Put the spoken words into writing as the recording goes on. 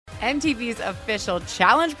MTV's official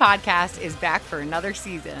Challenge podcast is back for another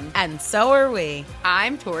season. And so are we.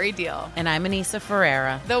 I'm Tori Deal. And I'm Anissa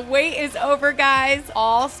Ferreira. The wait is over, guys.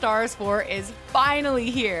 All Stars 4 is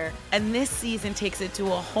finally here. And this season takes it to a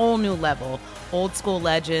whole new level. Old school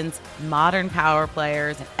legends, modern power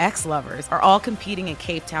players, and ex-lovers are all competing in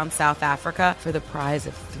Cape Town, South Africa for the prize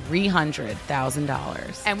of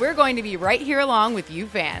 $300,000. And we're going to be right here along with you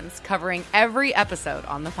fans, covering every episode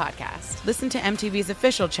on the podcast. Listen to MTV's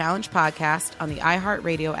official Challenge podcast on the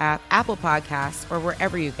iHeartRadio app, Apple Podcasts, or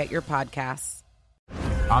wherever you get your podcasts.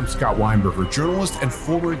 I'm Scott Weinberger, journalist and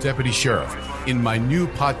former deputy sheriff. In my new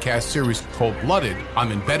podcast series, Cold Blooded,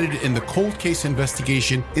 I'm embedded in the cold case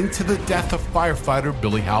investigation into the death of firefighter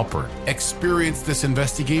Billy Halpern. Experience this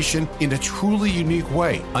investigation in a truly unique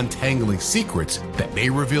way, untangling secrets that may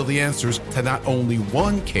reveal the answers to not only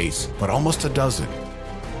one case, but almost a dozen.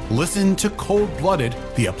 Listen to Cold Blooded,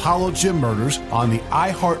 the Apollo Gym Murders on the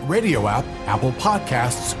iHeartRadio app, Apple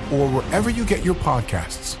Podcasts, or wherever you get your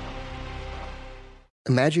podcasts.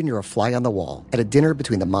 Imagine you're a fly on the wall at a dinner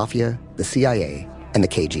between the Mafia, the CIA, and the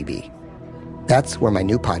KGB. That's where my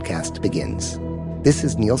new podcast begins. This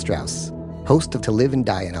is Neil Strauss, host of To Live and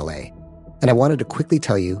Die in LA, and I wanted to quickly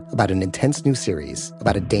tell you about an intense new series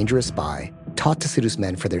about a dangerous spy taught to seduce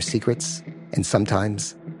men for their secrets and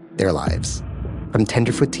sometimes their lives. From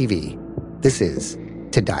Tenderfoot TV, this is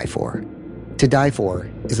To Die For. To Die For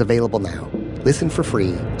is available now. Listen for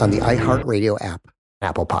free on the iHeartRadio app,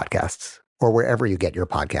 Apple Podcasts, or wherever you get your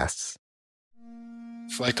podcasts.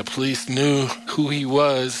 It's like the police knew who he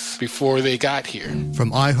was before they got here.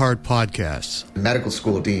 From iHeart Podcasts. The medical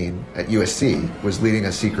school dean at USC was leading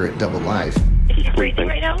a secret double life. He's breathing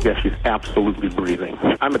right now? Yes, he's absolutely breathing.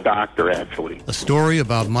 I'm a doctor, actually. A story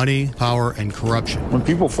about money, power, and corruption. When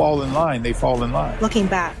people fall in line, they fall in line. Looking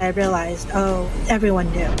back, I realized,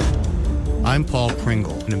 everyone knew. I'm Paul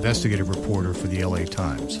Pringle, an investigative reporter for the LA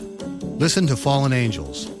Times. Listen to Fallen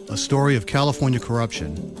Angels, a story of California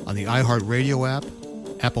corruption on the iHeartRadio app,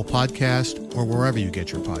 Apple Podcast, or wherever you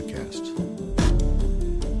get your podcasts.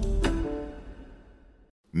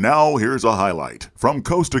 Now here's a highlight from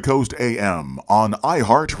Coast to Coast AM on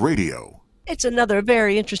iHeartRadio. It's another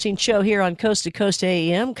very interesting show here on Coast to Coast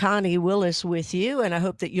AM. Connie Willis with you, and I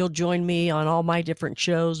hope that you'll join me on all my different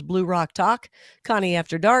shows. Blue Rock Talk, Connie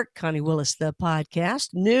After Dark, Connie Willis the podcast.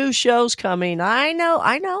 New shows coming. I know,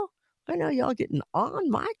 y'all getting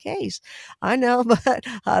on my case. I know, but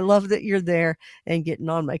I love that you're there and getting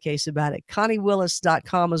on my case about it.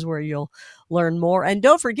 ConnieWillis.com is where you'll learn more. And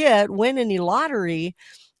don't forget, Win Any Lottery.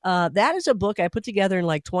 That is a book I put together in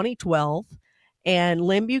like 2012. And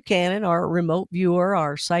Lynn Buchanan, our remote viewer,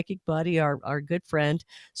 our psychic buddy, our good friend,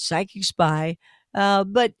 psychic spy.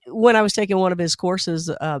 But when I was taking one of his courses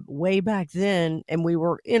way back then, and we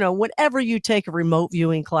were, whenever you take a remote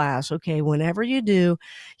viewing class, okay, whenever you do,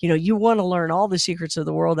 you want to learn all the secrets of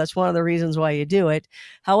the world. That's one of the reasons why you do it.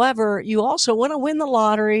 However, you also want to win the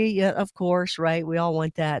lottery. Yeah, of course, right? We all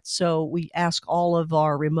want that. So we ask all of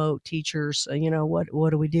our remote teachers, what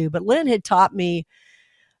do we do? But Lynn had taught me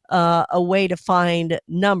a way to find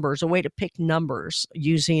numbers, a way to pick numbers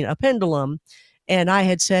using a pendulum. And I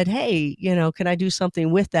had said, hey, can I do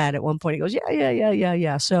something with that at one point? He goes,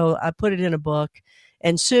 yeah. So I put it in a book,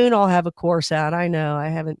 and soon I'll have a course out. I know I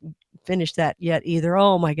haven't finished that yet either.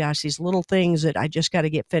 Oh my gosh, these little things that I just got to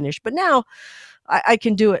get finished. But now I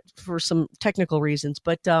can do it for some technical reasons.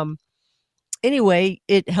 But anyway,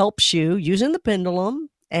 it helps you using the pendulum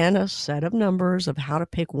and a set of numbers of how to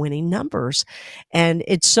pick winning numbers. And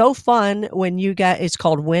it's so fun when it's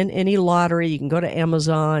called Win Any Lottery. You can go to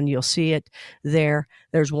Amazon. You'll see it there.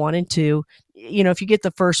 There's 1 and 2. If you get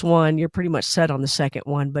the first one, you're pretty much set on the second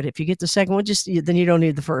one. But if you get the second one, then you don't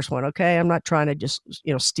need the first one. Okay. I'm not trying to just,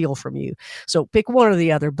 steal from you. So pick one or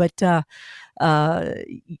the other. But,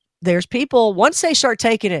 there's people, once they start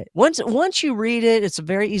taking it, once you read it, it's a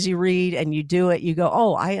very easy read, and you do it, you go,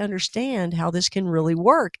 oh, I understand how this can really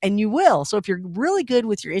work. And you will. So if you're really good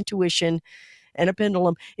with your intuition and a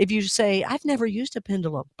pendulum, if you say, I've never used a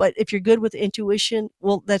pendulum, but if you're good with intuition,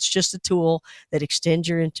 well, that's just a tool that extends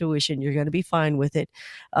your intuition. You're going to be fine with it.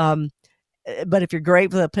 But if you're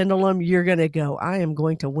great with a pendulum, you're going to go, I am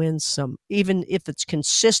going to win some. Even if it's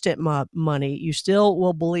consistent money, you still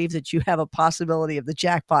will believe that you have a possibility of the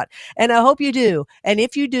jackpot. And I hope you do. And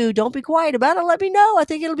if you do, don't be quiet about it. Let me know. I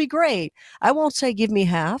think it'll be great. I won't say give me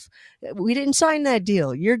half. We didn't sign that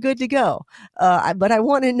deal. You're good to go. But I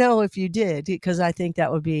want to know if you did, because I think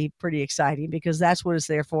that would be pretty exciting, because that's what it's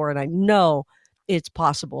there for. And I know it's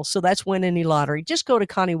possible. So that's Win Any Lottery. Just go to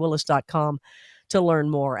ConnieWillis.com to learn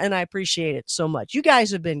more, and I appreciate it so much. You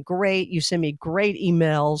guys have been great. You send me great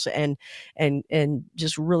emails and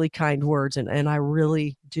just really kind words, and I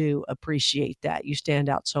really do appreciate that. You stand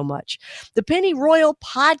out so much. The Penny Royal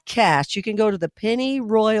Podcast. You can go to the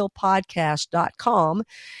pennyroyalpodcast.com,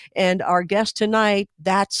 and our guest tonight,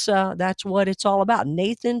 that's what it's all about.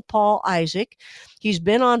 Nathan Paul Isaac. He's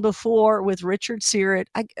been on before with Richard Searett.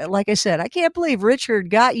 Like I said, I can't believe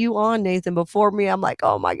Richard got you on, Nathan, before me. I'm like,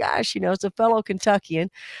 oh my gosh, it's a fellow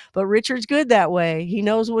Kentuckian, but Richard's good that way. He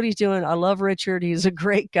knows what he's doing. I love Richard. He's a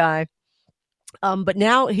great guy. But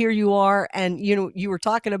now here you are, and you were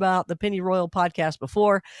talking about the Penny Royal Podcast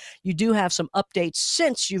before. You do have some updates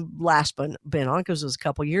since you've last been on, because it was a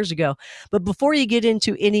couple years ago. But before you get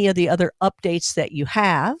into any of the other updates that you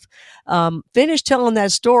have, finish telling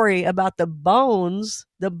that story about the bone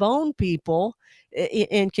people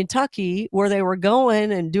in Kentucky, where they were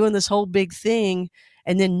going and doing this whole big thing,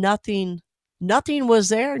 and then nothing was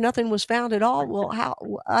there. Nothing was found at all. Well, how?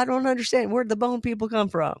 I don't understand. Where'd the bone people come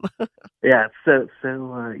from? Yeah.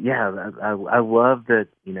 I love that,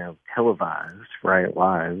 televised, right,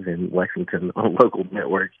 live in Lexington on a local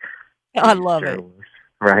network. I love it.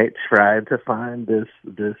 Right. Tried to find this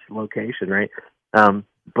location, right?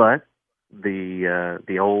 But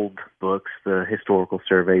the old books, the historical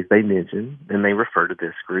surveys, they mention and they refer to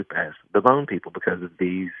this group as the bone people because of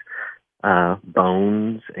these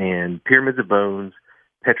bones and pyramids of bones,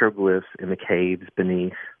 petroglyphs in the caves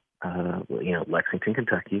beneath, Lexington,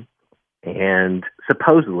 Kentucky. And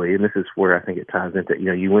supposedly, and this is where I think it ties into,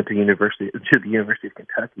 you went to the University of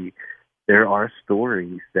Kentucky, there are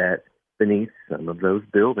stories that beneath some of those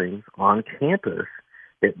buildings on campus,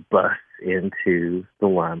 it busts into the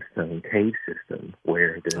limestone cave system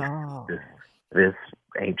where this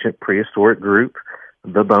ancient prehistoric group,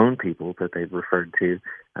 the bone people that they've referred to,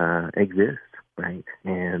 exist, right?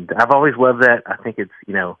 And I've always loved that. I think it's,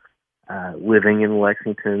 living in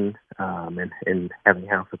Lexington and having a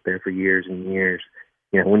house up there for years and years,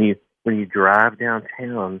 when you drive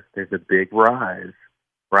downtown, there's a big rise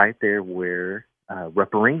right there where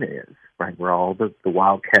Rupp Arena is, right, where all the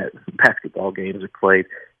Wildcat basketball games are played.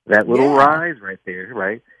 That little rise right there,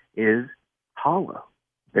 right, is hollow.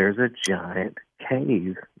 There's a giant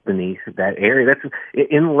cave beneath that area. That's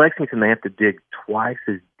in Lexington. They have to dig twice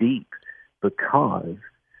as deep because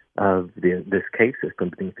of this cave system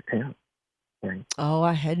beneath the town. Right. Oh,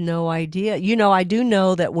 I had no idea. I do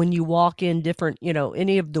know that when you walk in different,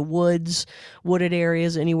 any of the wooded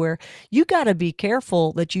areas anywhere, you got to be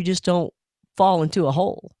careful that you just don't fall into a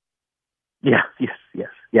hole. Yeah.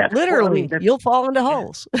 Yes. Literally, you'll fall into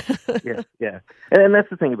holes. Yeah. And that's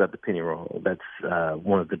the thing about the Pennyroyal. That's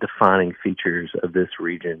one of the defining features of this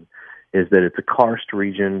region is that it's a karst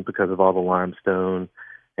region because of all the limestone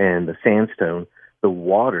and the sandstone. The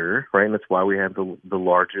water, right, and that's why we have the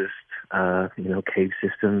largest, cave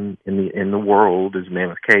system in the world is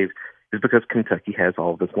Mammoth Cave, is because Kentucky has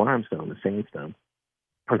all this limestone, the sandstone.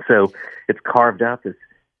 And so it's carved out this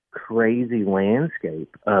crazy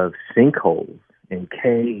landscape of sinkholes and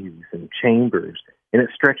caves and chambers, and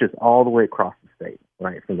it stretches all the way across the state,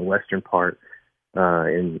 right, from the western part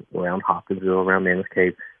around Hopkinsville, around Mammoth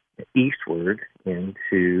Cave, eastward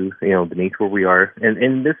into, beneath where we are. And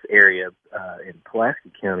in this area, in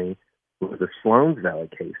Pulaski County, was the Sloan's Valley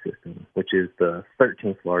Cave System, which is the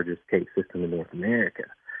 13th largest cave system in North America.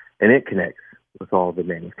 And it connects with all the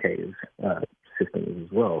Mammoth Cave systems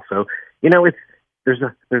as well. So, there's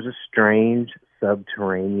a strange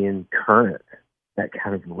subterranean current that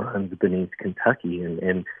kind of runs beneath Kentucky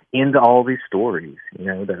and into all these stories,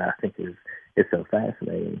 that I think is so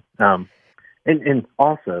fascinating. And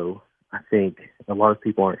also, I think a lot of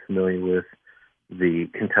people aren't familiar with the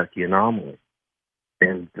Kentucky anomaly.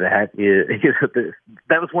 And that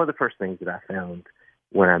was one of the first things that I found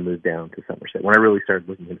when I moved down to Somerset, when I really started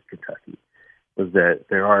looking into Kentucky, was that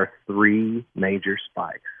there are three major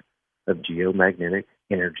spikes of geomagnetic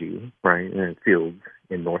energy, right, in fields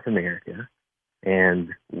in North America. And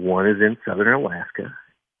one is in southern Alaska.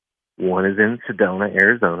 One is in Sedona,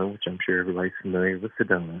 Arizona, which I'm sure everybody's familiar with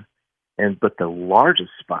Sedona. But the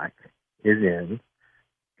largest spike is in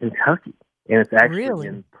Kentucky. And it's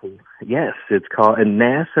actually yes, it's called, and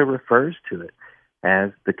NASA refers to it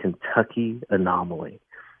as the Kentucky anomaly.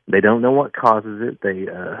 They don't know what causes it. They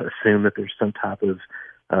assume that there's some type of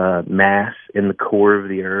mass in the core of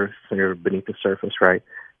the Earth or beneath the surface, right,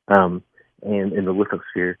 and in the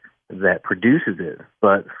lithosphere that produces it.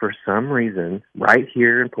 But for some reason, right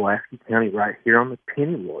here in Pulaski County, right here on the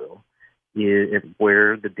Pennyroyal, is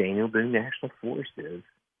where the Daniel Boone National Forest is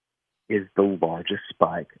the largest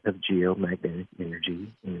spike of geomagnetic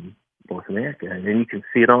energy in North America. And you can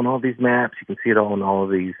see it on all these maps. You can see it on all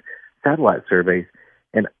of these satellite surveys.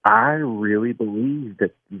 And I really believe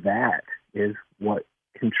that that is what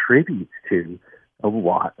contributes to a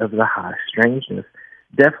lot of the high strangeness,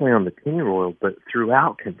 definitely on the Pennyroyal, but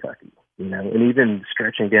throughout Kentucky, and even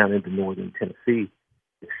stretching down into northern Tennessee.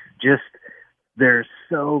 It's just, there's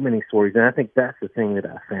so many stories. And I think that's the thing that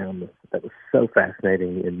I found that was so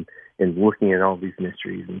fascinating in looking at all these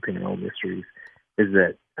mysteries and Pennyroyal mysteries, is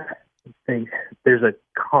that there's a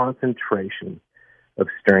concentration of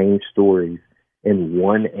strange stories in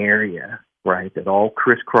one area, right, that all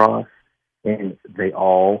crisscross and they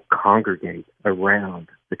all congregate around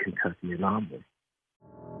the Kentucky anomaly.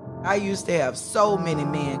 I used to have so many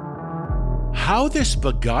men. How this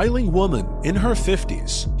beguiling woman in her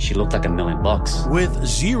 50s, she looked like $1 million, with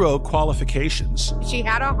 0 qualifications, she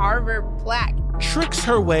had a Harvard plaque, tricks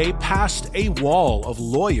her way past a wall of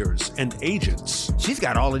lawyers and agents. She's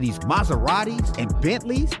got all of these Maseratis and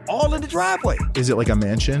Bentleys all in the driveway. Is it like a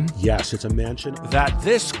mansion? Yes, it's a mansion that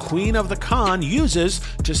this queen of the con uses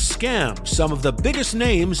to scam some of the biggest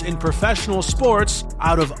names in professional sports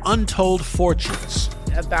out of untold fortunes.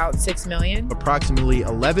 About $6 million. Approximately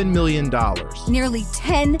 $11 million. Nearly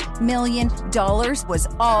 $10 million was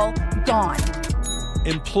all gone.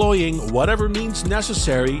 Employing whatever means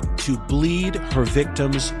necessary to bleed her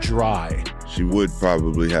victims dry. She would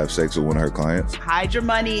probably have sex with one of her clients. Hide your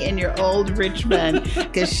money in your old rich man,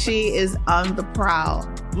 because she is on the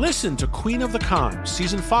prowl. Listen to Queen of the Con,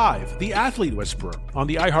 Season 5, The Athlete Whisperer, on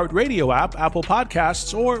the iHeartRadio app, Apple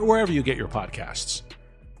Podcasts, or wherever you get your podcasts.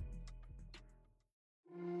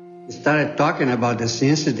 Started talking about this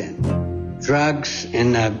incident. Drugs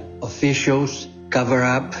and officials cover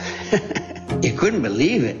up. You couldn't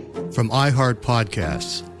believe it. From iHeart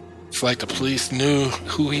Podcasts. It's like the police knew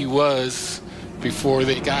who he was before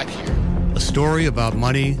they got here. A story about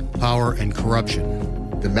money, power, and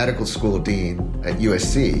corruption. The medical school dean at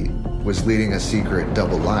USC was leading a secret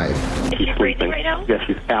double life. Is she breathing right now? Yes,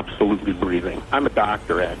 she's absolutely breathing. I'm a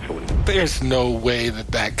doctor, actually. There's no way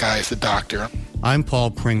that guy's a doctor. I'm Paul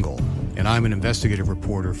Pringle, and I'm an investigative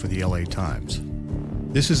reporter for the LA Times.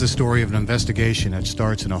 This is the story of an investigation that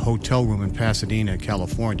starts in a hotel room in Pasadena,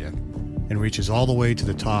 California, and reaches all the way to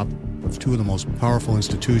the top of 2 of the most powerful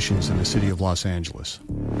institutions in the city of Los Angeles.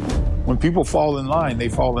 When people fall in line, they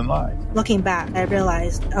fall in line. Looking back, I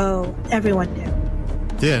realized, everyone knew.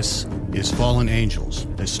 This is Fallen Angels,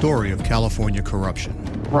 a story of California corruption.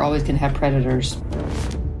 We're always going to have predators.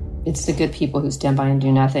 It's the good people who stand by and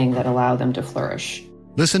do nothing that allow them to flourish.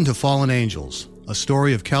 Listen to Fallen Angels, a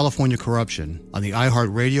story of California corruption on the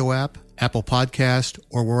iHeartRadio app, Apple Podcast,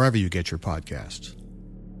 or wherever you get your podcasts.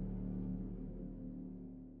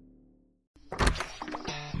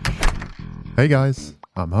 Hey guys,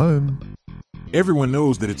 I'm home. Everyone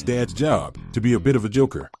knows that it's Dad's job to be a bit of a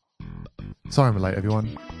joker. Sorry I'm late,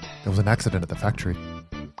 everyone. There was an accident at the factory.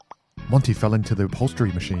 Monty fell into the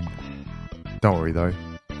upholstery machine. Don't worry though,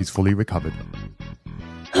 he's fully recovered.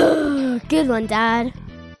 Good one, Dad.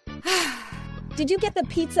 Did you get the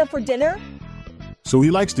pizza for dinner? So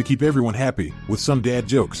he likes to keep everyone happy with some dad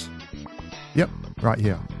jokes. Yep, right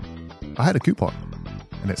here. I had a coupon,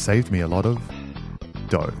 and it saved me a lot of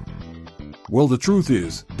dough. Well, the truth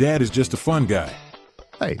is, Dad is just a fun guy.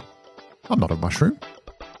 Hey, I'm not a mushroom.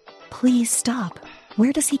 Please stop.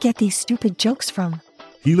 Where does he get these stupid jokes from?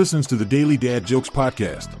 He listens to the Daily Dad Jokes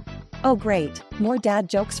podcast. Oh, great. More dad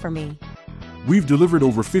jokes for me. We've delivered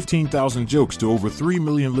over 15,000 jokes to over 3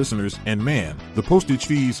 million listeners, and man, the postage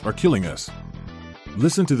fees are killing us.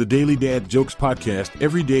 Listen to the Daily Dad Jokes podcast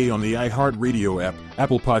every day on the iHeartRadio app,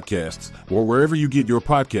 Apple Podcasts, or wherever you get your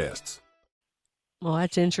podcasts. Well,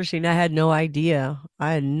 that's interesting. I had no idea.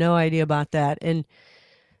 I had no idea about that. And,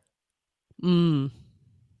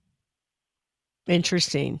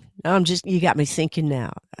 interesting. You got me thinking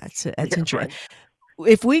now. That's interesting.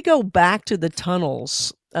 Right. If we go back to the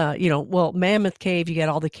tunnels, Mammoth Cave, you got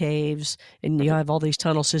all the caves and you have all these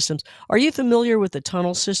tunnel systems. Are you familiar with the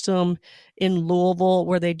tunnel system in Louisville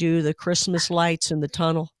where they do the Christmas lights in the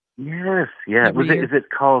tunnel? Yes, yeah. Is it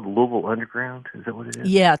called Louisville Underground? Is that what it is?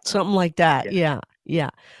 Yeah, something like that. Yeah.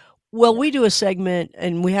 Well, we do a segment,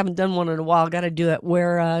 and we haven't done one in a while. Got to do it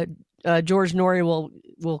where George Norrie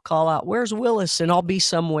will call out, "Where's Willis?" And I'll be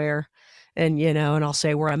somewhere. And, and I'll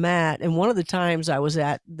say where I'm at. And one of the times I was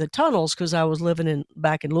at the tunnels, because I was living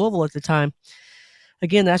back in Louisville at the time.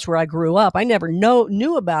 Again, that's where I grew up. I never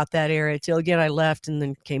knew about that area till, again, I left and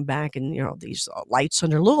then came back. And, these lights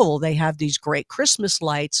under Louisville, they have these great Christmas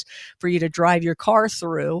lights for you to drive your car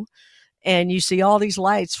through. And you see all these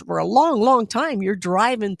lights for a long, long time. You're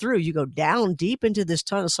driving through. You go down deep into this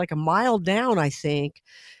tunnel. It's like a mile down, I think.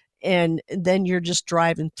 and then you're just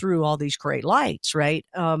driving through all these great lights, right?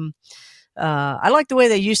 I like the way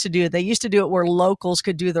they used to do it. They used to do it where locals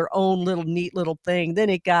could do their own little neat little thing. Then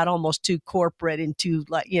it got almost too corporate and too,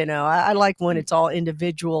 like, I like when it's all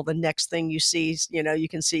individual. The next thing you see is, you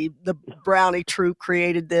can see the Brownie Troop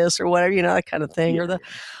created this or whatever, that kind of thing, or the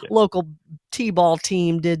local T-ball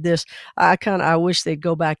team did this. I wish they'd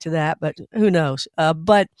go back to that, but who knows?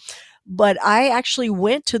 But I actually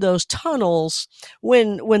went to those tunnels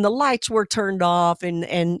when the lights were turned off and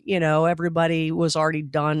everybody was already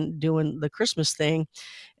done doing the Christmas thing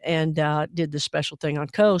and did the special thing on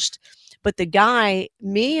Coast. But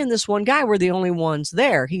me and this one guy were the only ones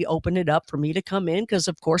there. He opened it up for me to come in because,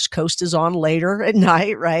 of course, Coast is on later at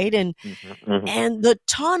night, right? And and the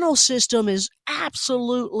tunnel system is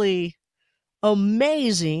absolutely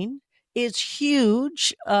amazing. It's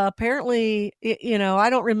huge. Apparently, I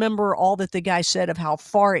don't remember all that the guy said of how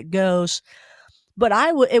far it goes, but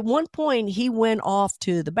at one point he went off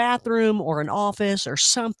to the bathroom or an office or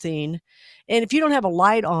something. And if you don't have a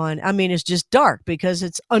light on, it's just dark because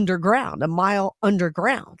it's underground, a mile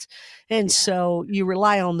underground. And so you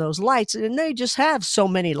rely on those lights, and they just have so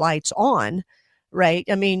many lights on, right?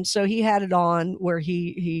 So he had it on where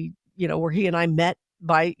he and I met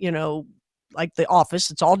by, like the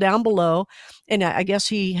office. It's all down below. And I guess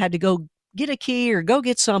he had to go get a key or go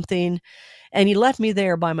get something. And he left me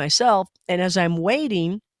there by myself. And as I'm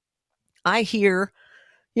waiting, I hear,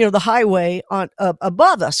 the highway on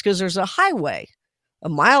above us, because there's a highway a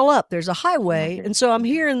mile up. There's a highway. And so I'm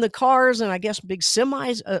hearing the cars and I guess big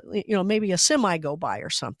semis, maybe a semi go by or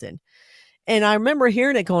something. And I remember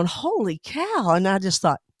hearing it going, holy cow. And I just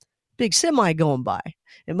thought, big semi going by.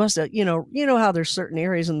 It must have, how there's certain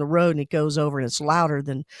areas in the road and it goes over and it's louder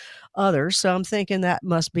than others. So I'm thinking that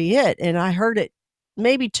must be it. And I heard it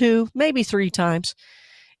maybe 2, maybe 3 times.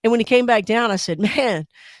 And when he came back down, I said, man,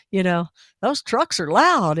 those trucks are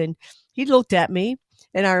loud. And he looked at me.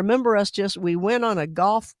 And I remember we went on a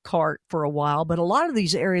golf cart for a while, but a lot of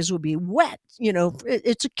these areas would be wet.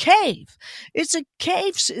 It's a cave. It's a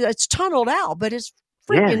cave. It's tunneled out, but it's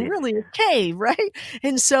freaking really a cave, right?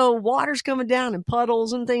 And so water's coming down and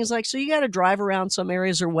puddles and things so you got to drive around. Some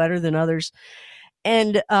areas are wetter than others.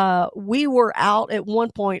 And we were out at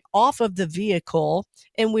one point off of the vehicle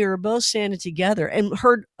and we were both standing together and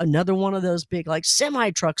heard another one of those big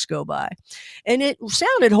semi trucks go by, and it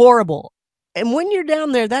sounded horrible. And when you're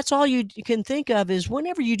down there, that's all you can think of is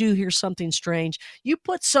whenever you do hear something strange, you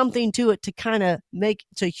put something to it to kind of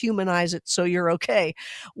to humanize it so you're okay.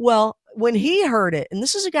 Well, when he heard it, and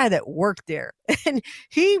this is a guy that worked there and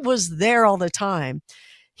he was there all the time,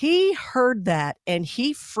 he heard that and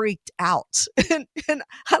he freaked out. And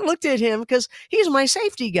I looked at him because he's my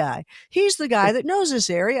safety guy. He's the guy that knows this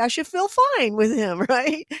area. I should feel fine with him,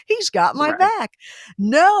 right? He's got my back.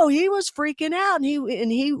 No, he was freaking out.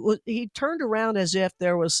 And he turned around as if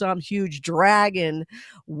there was some huge dragon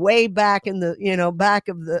way back in the, back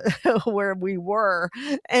of the where we were.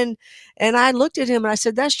 And I looked at him and I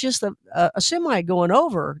said, that's just a semi going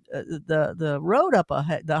over the road up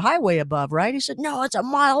ahead, the highway above, right? He said, no, it's a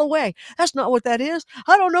mile away. That's not what that is.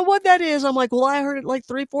 I don't know what that is. I'm like, well, I heard it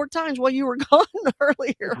 3-4 times while you were gone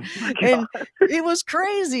earlier. And it was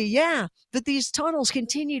crazy. Yeah. But these tunnels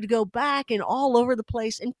continue to go back and all over the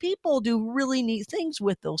place. And people do really neat things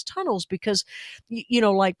with those tunnels because,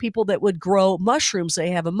 like people that would grow mushrooms,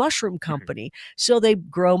 they have a mushroom company. So they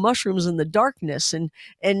grow mushrooms in the darkness. And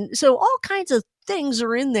so all kinds of things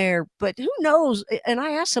are in there, but who knows? And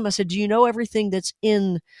I asked him, I said, do you know everything that's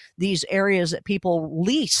in these areas that people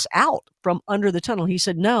lease out from under the tunnel? He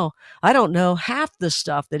said, no, I don't know half the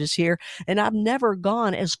stuff that is here. And I've never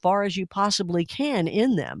gone as far as you possibly can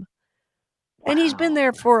in them. Wow. And he's been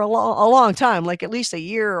there for a long time, at least a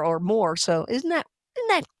year or more. So isn't that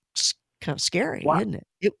kind of scary, isn't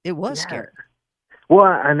it? It was scary. Well,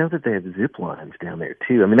 I know that they have zip lines down there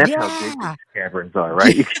too. That's how big these caverns are,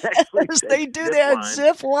 right? Yes, they do. They have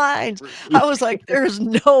zip lines. I was like, there's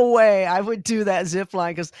no way I would do that zip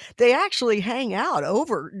line because they actually hang out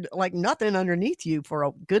over nothing underneath you for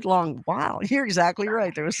a good long while. You're exactly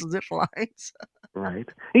right. There's zip lines. Right.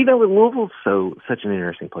 Louisville's such an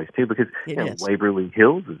interesting place too because Waverly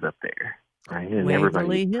Hills is up there. Right, and Waverly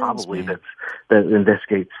everybody Hills, probably that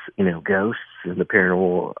investigates, ghosts and the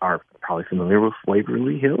paranormal are probably familiar with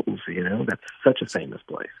Waverly Hills. That's such a famous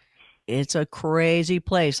place. It's a crazy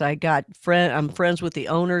place. I'm friends with the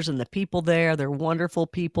owners and the people there. They're wonderful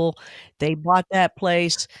people. They bought that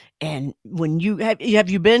place, and when have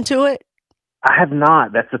you been to it? I have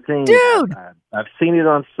not. That's the thing, dude. I've seen it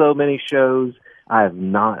on so many shows. I have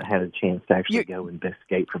not had a chance to actually go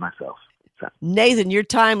investigate for myself. Nathan, your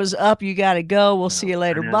time is up. You got to go. We'll see you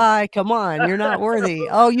later. Bye. Come on. You're not worthy.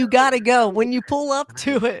 Oh, you got to go. When you pull up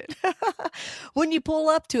to it,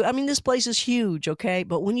 I mean, this place is huge, okay?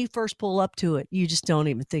 But when you first pull up to it, you just don't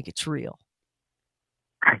even think it's real.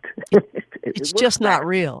 It's just not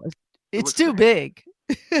real. It's too big.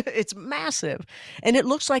 It's massive. And it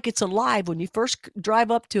looks like it's alive. When you first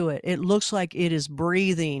drive up to it, it looks like it is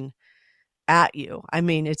breathing at you. I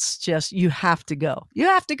mean, it's just, you have to go. You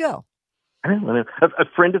have to go. I don't know. A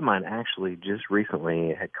friend of mine actually just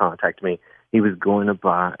recently had contacted me. He was going to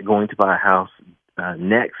buy a house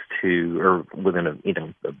next to, or within a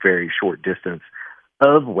very short distance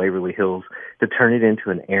of Waverly Hills, to turn it into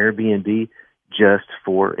an Airbnb just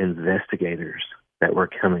for investigators that were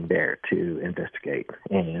coming there to investigate.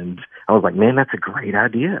 And I was like, man, that's a great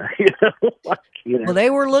idea. Well,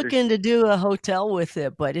 they were looking to do a hotel with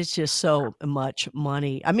it, but it's just so much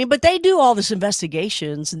money. I mean, but they do all this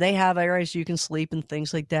investigations, and they have areas you can sleep and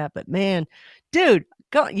things like that. But man, dude,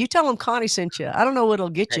 you tell them Connie sent you. I don't know what'll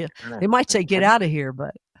get you. They might say, get out of here,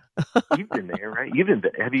 but you've been there, right?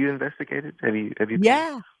 Have you investigated? Have you?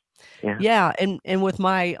 Yeah. And with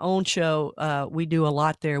my own show, we do a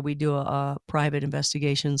lot there. We do private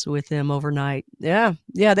investigations with them overnight. Yeah.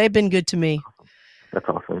 They've been good to me. That's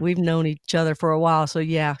awesome. We've known each other for a while. So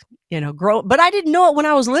yeah, but I didn't know it when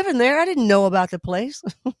I was living there. I didn't know about the place.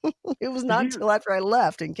 It was not until after I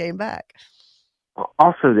left and came back.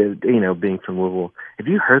 Also, being from Louisville, have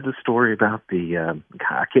you heard the story about the,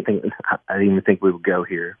 I can't think, I didn't even think we would go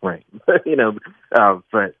here, right? But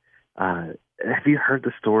have you heard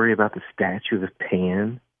the story about the statue of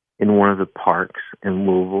Pan in one of the parks in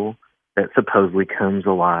Louisville that supposedly comes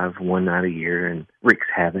alive one night a year and wreaks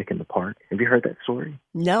havoc in the park? Have you heard that story?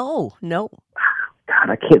 No. God,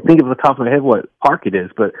 I can't think of the top of my head what park it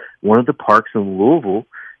is, but one of the parks in Louisville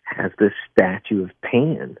has this statue of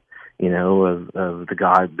Pan, of the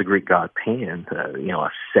god, the Greek god Pan, a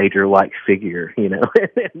satyr-like figure, and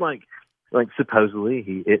like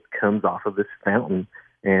supposedly it comes off of this fountain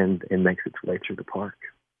and makes its way through the park.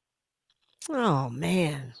 Oh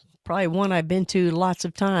man, probably one I've been to lots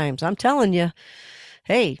of times. I'm telling you,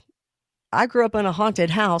 hey, I grew up in a haunted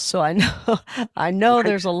house, so I know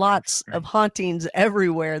there's a lots of hauntings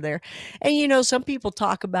everywhere there. And some people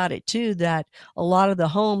talk about it too, that a lot of the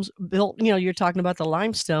homes built, you're talking about the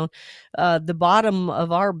limestone, the bottom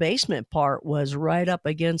of our basement part was right up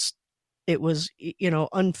against, it was,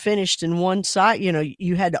 unfinished in one side.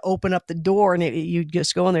 You had to open up the door and you'd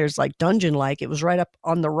just go in there. It's like dungeon-like. It was right up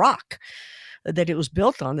on the rock that it was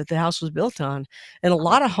built on, that the house was built on. And a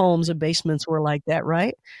lot of homes and basements were like that,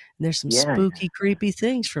 right? And there's some spooky, creepy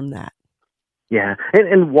things from that. Yeah.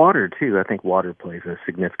 And water too. I think water plays a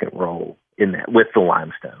significant role in that with the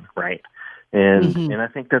limestone, right? And and I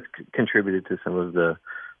think that's contributed to some of the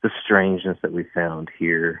strangeness that we found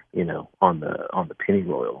here, on the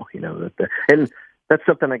pennyroyal, and that's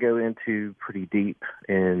something I go into pretty deep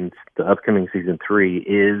in the upcoming season 3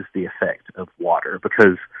 is the effect of water,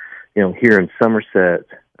 because, here in Somerset,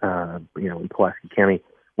 in Pulaski County,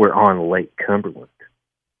 we're on Lake Cumberland,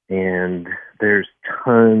 and there's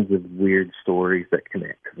tons of weird stories that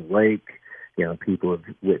connect to the lake. People have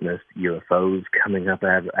witnessed UFOs coming up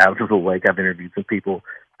out of the lake. I've interviewed some people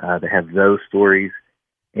that have those stories.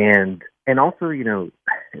 And also,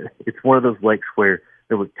 it's one of those lakes where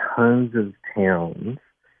there were tons of towns,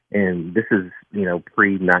 and this is,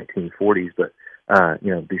 pre-1940s, but,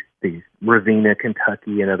 these Ravenna,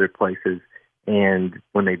 Kentucky, and other places. And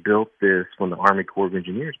when they built this, when the Army Corps of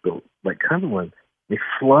Engineers built Lake Cumberland, they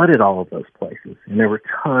flooded all of those places. And there were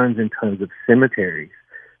tons and tons of cemeteries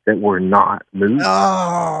that were not moved.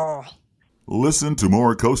 Oh. Listen to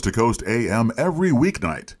more Coast to Coast AM every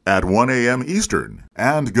weeknight at 1 a.m. Eastern,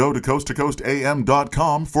 and go to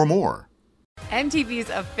coasttocoastam.com for more. MTV's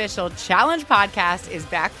official Challenge podcast is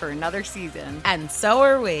back for another season. And so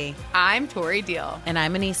are we. I'm Tori Deal. And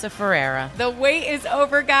I'm Anissa Ferreira. The wait is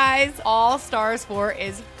over, guys. All Stars 4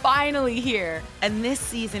 is finally here. And this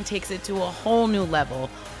season takes it to a whole new level.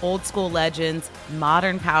 Old school legends,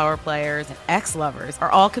 modern power players, and ex-lovers are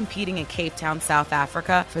all competing in Cape Town, South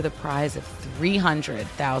Africa for the prize of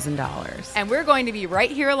 $300,000. And we're going to be right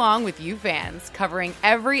here along with you fans, covering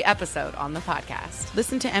every episode on the podcast.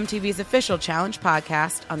 Listen to MTV's official Challenge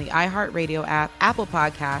podcast on the iHeartRadio app, Apple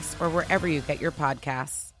Podcasts, or wherever you get your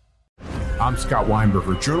podcasts. I'm Scott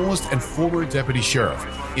Weinberger, journalist and former deputy sheriff.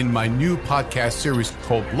 In my new podcast series,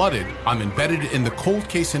 Cold Blooded, I'm embedded in the cold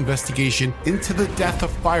case investigation into the death of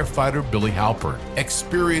firefighter Billy Halpern.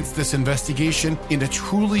 Experience this investigation in a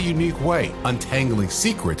truly unique way, untangling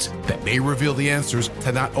secrets that may reveal the answers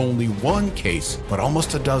to not only one case, but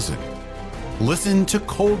almost a dozen. Listen to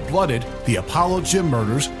Cold Blooded, the Apollo Gym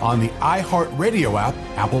Murders on the iHeartRadio app,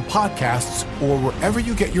 Apple Podcasts, or wherever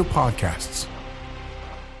you get your podcasts.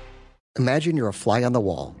 Imagine you're a fly on the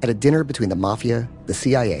wall at a dinner between the Mafia, the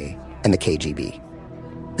CIA, and the KGB.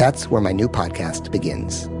 That's where my new podcast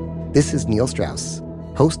begins. This is Neil Strauss,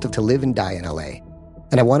 host of To Live and Die in LA,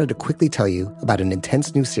 and I wanted to quickly tell you about an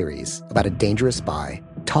intense new series about a dangerous spy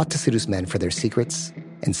taught to seduce men for their secrets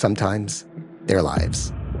and sometimes their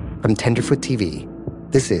lives. From Tenderfoot TV,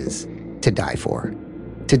 this is To Die For.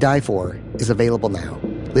 To Die For is available now.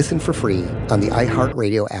 Listen for free on the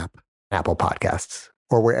iHeartRadio app, Apple Podcasts,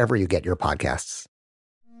 or wherever you get your podcasts.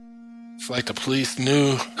 It's like the police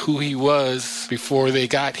knew who he was before they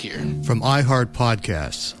got here. From iHeart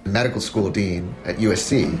Podcasts. The medical school dean at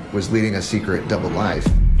USC was leading a secret double life.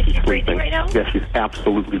 She's breathing right now? Yes, she's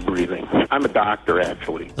absolutely breathing. I'm a doctor,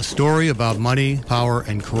 actually. A story about money, power,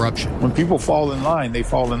 and corruption. When people fall in line, they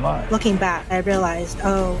fall in line. Looking back, I realized,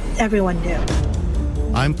 everyone knew.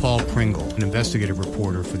 I'm Paul Pringle, an investigative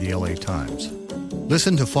reporter for the LA Times.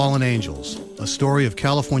 Listen to Fallen Angels, a story of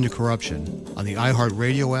California corruption on the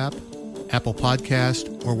iHeartRadio app, Apple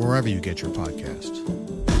Podcast, or wherever you get your podcasts.